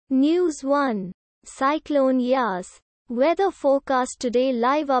News 1. Cyclone Yaas. Weather forecast today.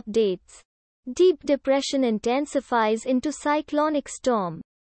 Live updates. Deep depression intensifies into cyclonic storm.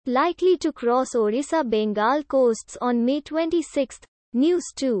 Likely to cross Odisha-Bengal coasts on May 26.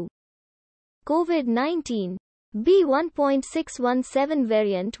 News 2. COVID-19. B.1.617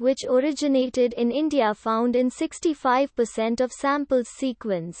 variant which originated in India found in 65% of samples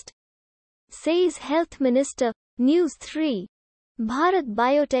sequenced. Says Health Minister. News 3. Bharat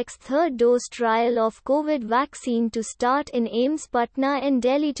Biotech's third dose trial of COVID vaccine to start in AIIMS Patna and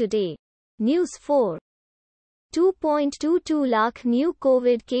Delhi today. News 4. 2.22 lakh new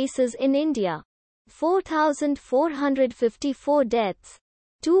COVID cases in India. 4,454 deaths.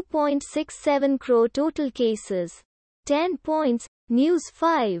 2.67 crore total cases. 10 points. News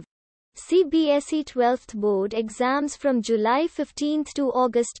 5. CBSE 12th board exams from July 15 to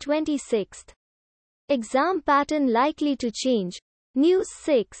August 26. Exam pattern likely to change. News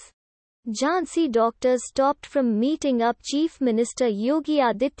 6. Jhansi doctors stopped from meeting up Chief Minister Yogi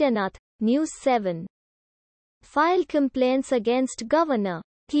Adityanath. News 7. File complaints against governor.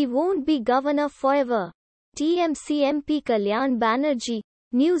 He won't be governor forever. TMC MP Kalyan Banerjee.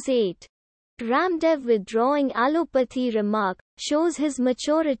 News 8. Ramdev Withdrawing Allopathy Remark shows his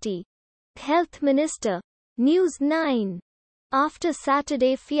maturity. Health Minister. News 9. After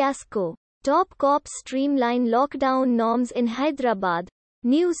Saturday fiasco, top cops streamline lockdown norms in Hyderabad.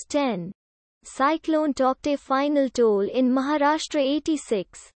 News 10. Cyclone Tauktae final toll in Maharashtra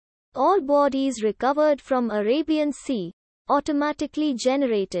 86. All bodies recovered from Arabian Sea, automatically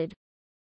generated.